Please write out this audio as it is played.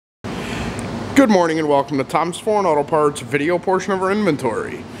Good morning and welcome to Tom's Foreign Auto Parts video portion of our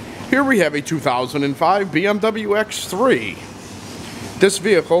inventory. Here we have a 2005 BMW X3. This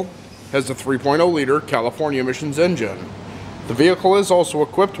vehicle has a 3.0 liter California emissions engine. The vehicle is also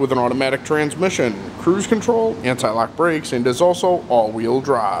equipped with an automatic transmission, cruise control, anti-lock brakes, and is also all-wheel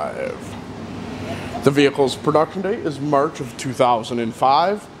drive. The vehicle's production date is March of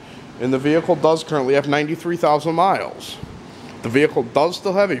 2005, and the vehicle does currently have 93,000 miles. The vehicle does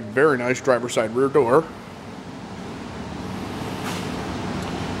still have a very nice driver's side rear door.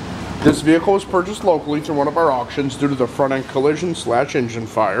 This vehicle was purchased locally through one of our auctions due to the front end collision / engine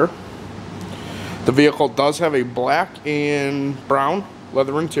fire. The vehicle does have a black and brown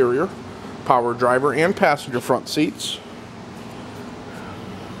leather interior, power driver and passenger front seats,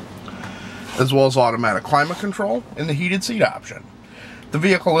 as well as automatic climate control and the heated seat option. The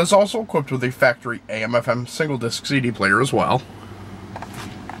vehicle is also equipped with a factory AM/FM single disc CD player as well.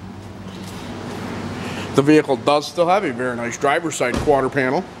 The vehicle does still have a very nice driver's side quarter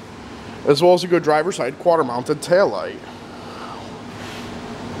panel, as well as a good driver's side quarter mounted taillight.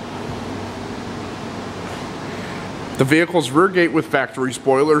 The vehicle's rear gate with factory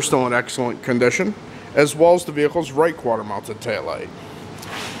spoiler is still in excellent condition, as well as the vehicle's right quarter mounted taillight.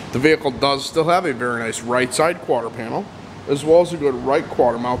 The vehicle does still have a very nice right side quarter panel, as well as a good right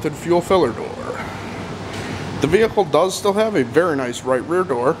quarter mounted fuel filler door. The vehicle does still have a very nice right rear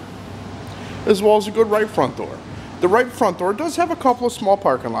door, as well as a good right front door. The right front door does have a couple of small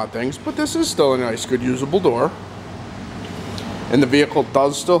parking lot things, but this is still a nice, good, usable door. And the vehicle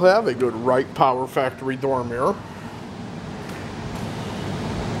does still have a good right power factory door mirror.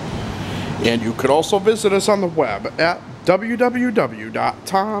 And you could also visit us on the web at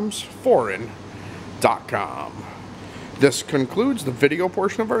www.tomsforeign.com. This concludes the video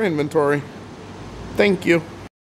portion of our inventory. Thank you.